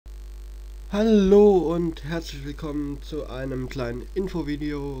Hallo und herzlich willkommen zu einem kleinen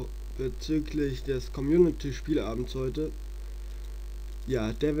Infovideo bezüglich des Community-Spielabends heute.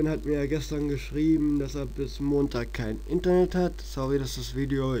 Ja, Devin hat mir gestern geschrieben, dass er bis Montag kein Internet hat. Sorry, dass das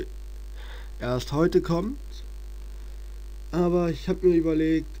Video erst heute kommt. Aber ich habe mir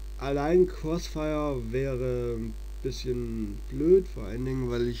überlegt, allein Crossfire wäre ein bisschen blöd, vor allen Dingen,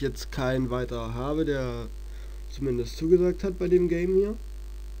 weil ich jetzt keinen weiter habe, der zumindest zugesagt hat bei dem Game hier.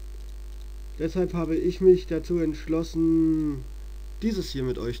 Deshalb habe ich mich dazu entschlossen, dieses hier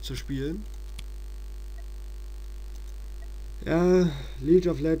mit euch zu spielen. Ja, League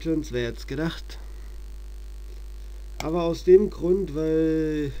of Legends, wer jetzt gedacht. Aber aus dem Grund,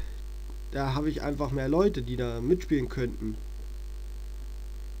 weil da habe ich einfach mehr Leute, die da mitspielen könnten.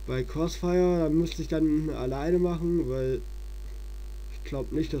 Bei Crossfire, da müsste ich dann alleine machen, weil ich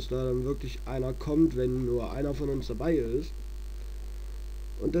glaube nicht, dass da dann wirklich einer kommt, wenn nur einer von uns dabei ist.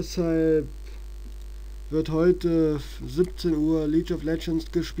 Und deshalb wird heute 17 Uhr League of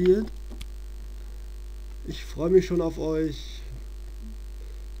Legends gespielt. Ich freue mich schon auf euch.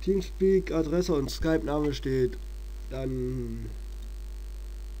 Teamspeak, Adresse und Skype-Name steht dann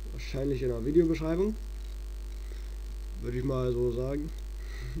wahrscheinlich in der Videobeschreibung. Würde ich mal so sagen.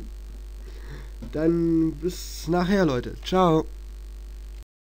 Dann bis nachher, Leute. Ciao.